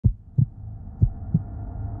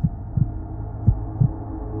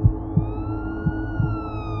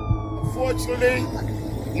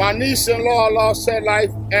Unfortunately, my niece-in-law lost her life,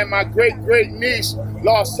 and my great-great-niece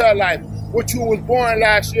lost her life, which was born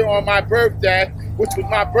last year on my birthday, which was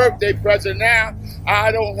my birthday present. Now,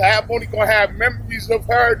 I'm only gonna have memories of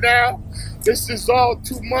her now. This is all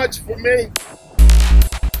too much for me.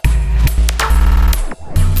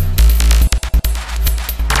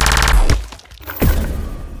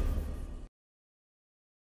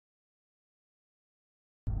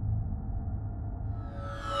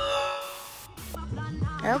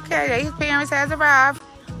 Okay, his parents has arrived.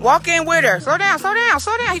 Walk in with her. Slow down, slow down,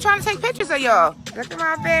 slow down. He's trying to take pictures of y'all. Look at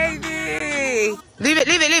my baby. Leave it,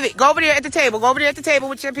 leave it, leave it. Go over there at the table. Go over there at the table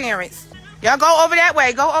with your parents. Y'all go over that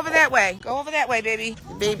way. Go over that way. Go over that way, baby.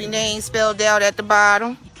 The baby name spelled out at the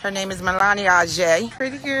bottom. Her name is M0NTH.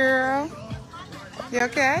 Pretty girl. You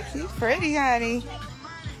okay? She's pretty, honey.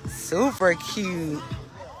 Super cute.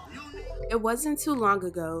 It wasn't too long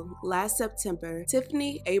ago, last September,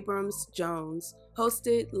 Tiffany Abrams Jones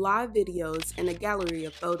posted live videos and a gallery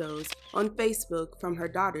of photos on Facebook from her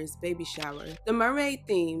daughter's baby shower. The mermaid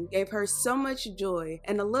theme gave her so much joy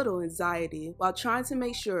and a little anxiety while trying to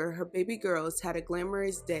make sure her baby girls had a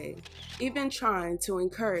glamorous day, even trying to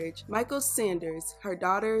encourage Michael Sanders, her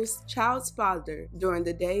daughter's child's father, during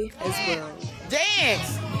the day as well.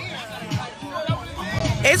 Dance!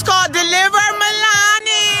 It's called Deliver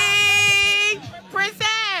Milani! Princess!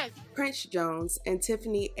 Prince Jones and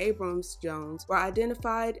Tiffany Abrams Jones were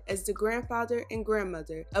identified as the grandfather and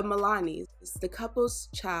grandmother of Milani, the couple's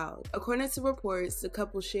child. According to reports, the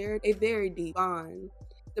couple shared a very deep bond.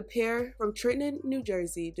 The pair from Trenton, New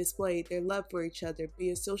Jersey displayed their love for each other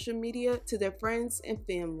via social media to their friends and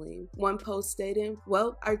family. One post stated,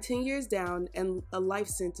 "Well, our 10 years down and a life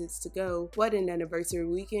sentence to go. Wedding anniversary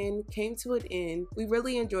weekend came to an end. We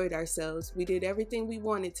really enjoyed ourselves. We did everything we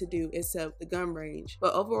wanted to do except the gun range.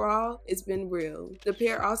 But overall, it's been real." The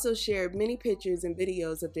pair also shared many pictures and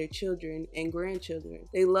videos of their children and grandchildren.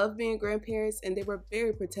 They love being grandparents and they were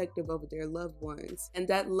very protective over their loved ones. And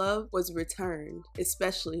that love was returned,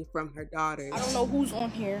 especially from her daughters. I don't know who's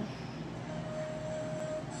on here.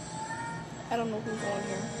 I don't know who's on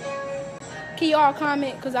here. Can y'all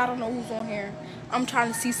comment? Because I don't know who's on here. I'm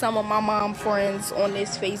trying to see some of my mom friends on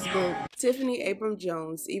this Facebook. Tiffany Abrams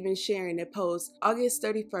Jones even sharing a post August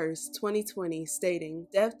 31st, 2020 stating,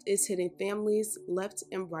 "Death is hitting families left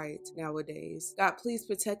and right nowadays. God, please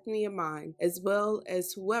protect me and mine, as well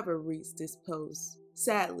as whoever reads this post."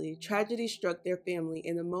 Sadly, tragedy struck their family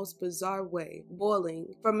in the most bizarre way,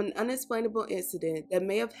 boiling from an unexplainable incident that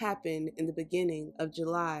may have happened in the beginning of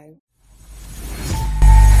July.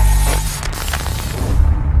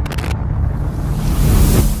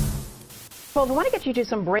 Well, I want to get you to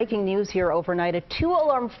some breaking news here overnight. A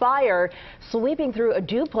 2-alarm fire sweeping through a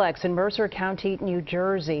duplex in Mercer County, New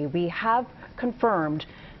Jersey. We have confirmed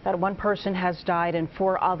that one person has died and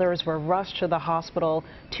 4 others were rushed to the hospital.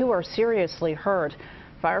 2 are seriously hurt.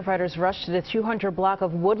 Firefighters rushed to the 200 block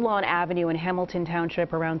of Woodlawn Avenue in Hamilton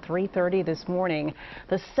Township around 3:30 this morning.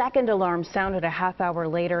 The second alarm sounded a half-hour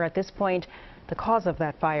later. At this point, the cause of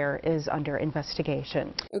that fire is under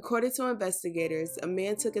investigation. According to investigators, a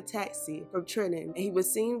man took a taxi from Trenton and he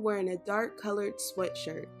was seen wearing a dark-colored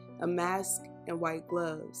sweatshirt, a mask, and white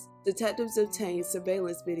gloves. Detectives obtained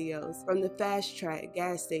surveillance videos from the Fast Track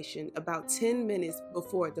gas station about 10 minutes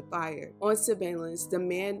before the fire. On surveillance, the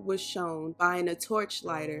man was shown buying a torch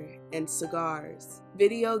lighter and cigars.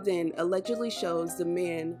 Video then allegedly shows the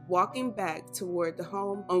man walking back toward the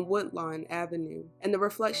home on Woodlawn Avenue, and the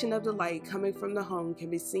reflection of the light coming from the home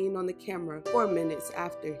can be seen on the camera 4 minutes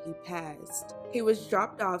after he passed. He was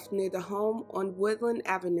dropped off near the home on Woodland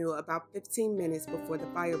Avenue about 15 minutes before the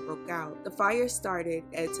fire broke out. The fire started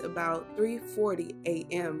at about 3:40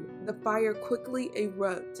 a.m. The fire quickly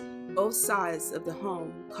erupted both sides of the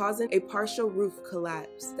home, causing a partial roof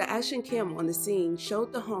collapse. The action cam on the scene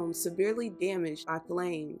showed the home severely damaged by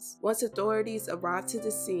flames. Once authorities arrived to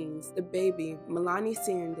the scenes, the baby, Milani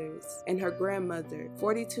Sanders, and her grandmother,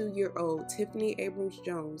 42-year-old Tiffany Abrams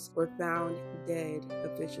Jones, were found dead,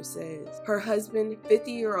 official says. Her husband,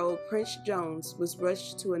 50-year-old Prince Jones, was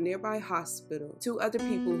rushed to a nearby hospital. 2 other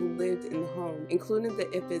people who lived in the home, including the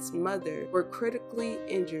infant's mother, were critically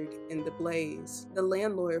injured in the blaze. The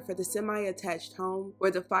landlord for the semi-attached home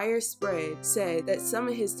where the fire spread said that some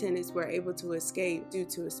of his tenants were able to escape due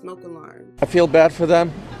to a smoke alarm. I feel bad for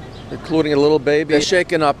them, including a little baby. They're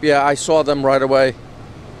shaken up. Yeah, I saw them right away.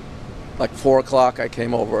 Like 4 o'clock, I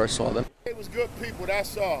came over, I saw them. They was good people,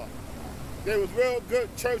 that's all. They was real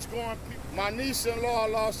good church-going people. My niece-in-law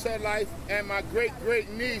lost her life, and my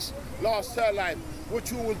great-great-niece lost her life,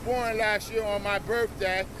 which was born last year on my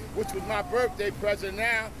birthday, which was my birthday present.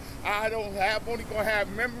 Now, I'm only gonna have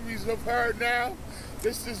memories of her now.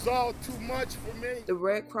 This is all too much for me. The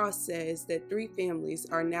Red Cross says that 3 families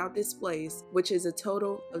are now displaced, which is a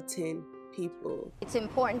total of 10 people. It's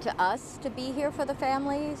important to us to be here for the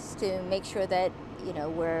families, to make sure that, you know,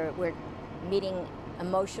 we're meeting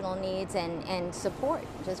emotional needs and support,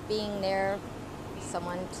 just being there,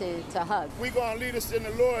 someone to hug. We're going to lead us in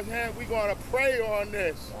the Lord's hand. We're going to pray on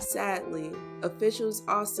this. Sadly, officials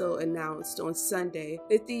also announced on Sunday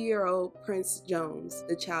 50-year-old Prince Jones,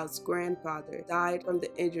 the child's grandfather, died from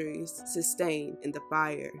the injuries sustained in the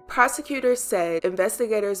fire. Prosecutors said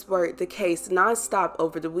investigators worked the case nonstop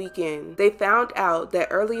over the weekend. They found out that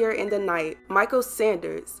earlier in the night, Michael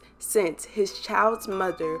Sanders sent his child's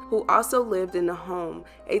mother, who also lived in the home,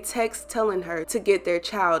 a text telling her to get their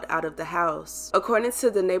child out of the house. According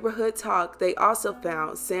to the Neighborhood Talk, they also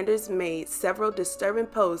found Sanders made several disturbing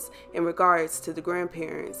posts in regards to the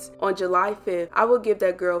grandparents. On July 5th, I will give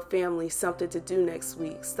that girl family something to do next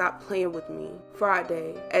week. Stop playing with me.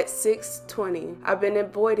 Friday at 6:20, I've been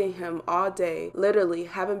avoiding him all day. Literally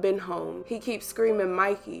haven't been home. He keeps screaming,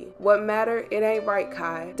 Mikey. What matter? It ain't right,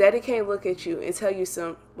 Kai. Daddy can't look at you and tell you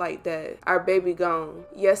something like that. Our baby gone.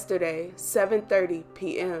 Yesterday, 7:30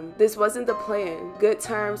 p.m. This wasn't the plan. Good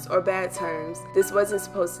terms or bad terms. This wasn't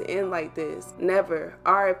supposed to end like this. Never.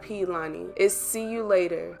 R.I.P. Lonnie. It's see you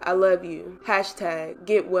later. I love you. Hashtag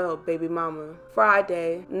get well, baby mama.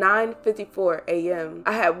 Friday, 9:54 a.m.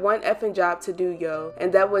 I had one effing job to do, yo,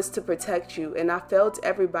 and that was to protect you, and I felt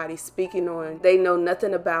everybody speaking on they know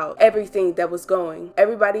nothing about everything that was going.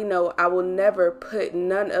 Everybody know I will never put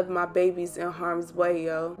none of my babies in harm's way,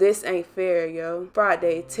 yo. This ain't fair, yo.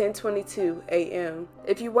 Friday, 10:22 a.m.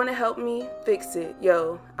 If you want to help me, fix it,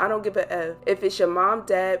 yo. I don't give a F. If it's your mom,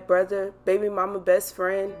 dad, brother, baby mama, best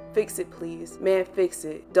friend, fix it, please. Man, fix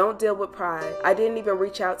it. Don't deal with pride. I didn't even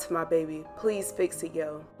reach out to my baby. Please fix it,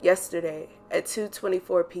 yo. Yesterday, at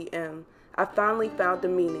 2:24 p.m., I finally found the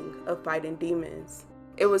meaning of fighting demons.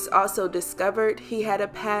 It was also discovered he had a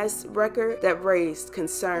past record that raised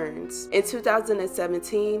concerns. In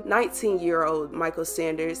 2017, 19-year-old Michael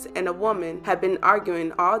Sanders and a woman had been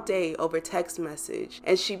arguing all day over text message,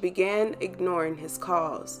 and she began ignoring his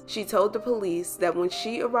calls. She told the police that when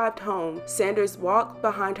she arrived home, Sanders walked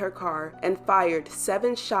behind her car and fired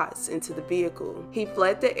 7 shots into the vehicle. He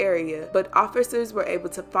fled the area, but officers were able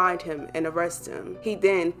to find him and arrest him. He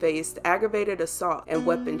then faced aggravated assault and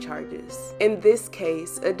weapon charges. In this case,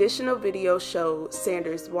 additional video showed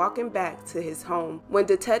Sanders walking back to his home. When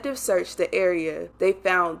detectives searched the area, they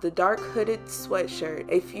found the dark hooded sweatshirt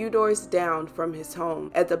a few doors down from his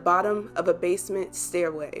home at the bottom of a basement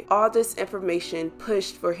stairway. All this information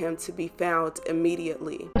pushed for him to be found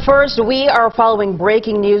immediately. First, we are following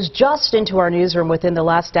breaking news just into our newsroom within the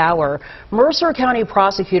last hour. Mercer County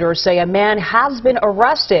prosecutors say a man has been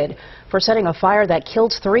arrested for setting a fire that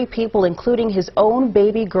killed 3 people, including his own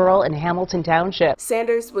baby girl in Hamilton Township.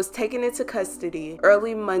 Sanders was taken into custody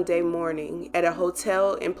early Monday morning at a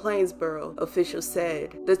hotel in Plainsboro, officials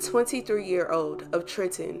said. The 23-year-old of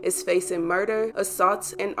Trenton is facing murder,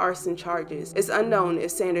 assault, and arson charges. It's unknown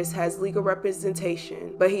if Sanders has legal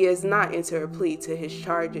representation, but he has not entered a plea to his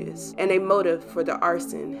charges, and a motive for the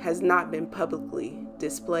arson has not been publicly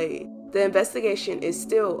displayed. The investigation is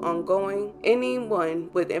still ongoing. Anyone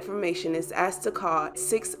with information is asked to call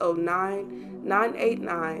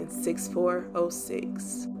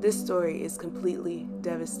 609-989-6406. This story is completely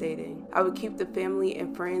devastating. I would keep the family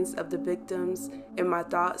and friends of the victims in my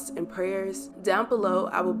thoughts and prayers. Down below,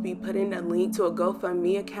 I will be putting a link to a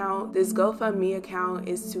GoFundMe account. This GoFundMe account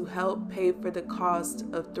is to help pay for the cost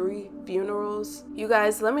of 3 funerals. You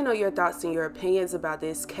guys, let me know your thoughts and your opinions about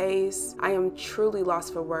this case. I am truly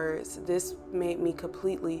lost for words. This made me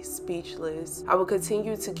completely speechless. I will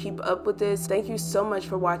continue to keep up with this. Thank you so much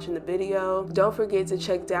for watching the video. Don't forget to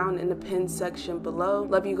check down in the pinned section below.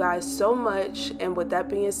 Love you guys so much, and with that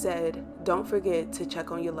being said, don't forget to check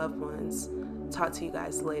on your loved ones. Talk to you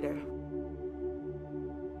guys later.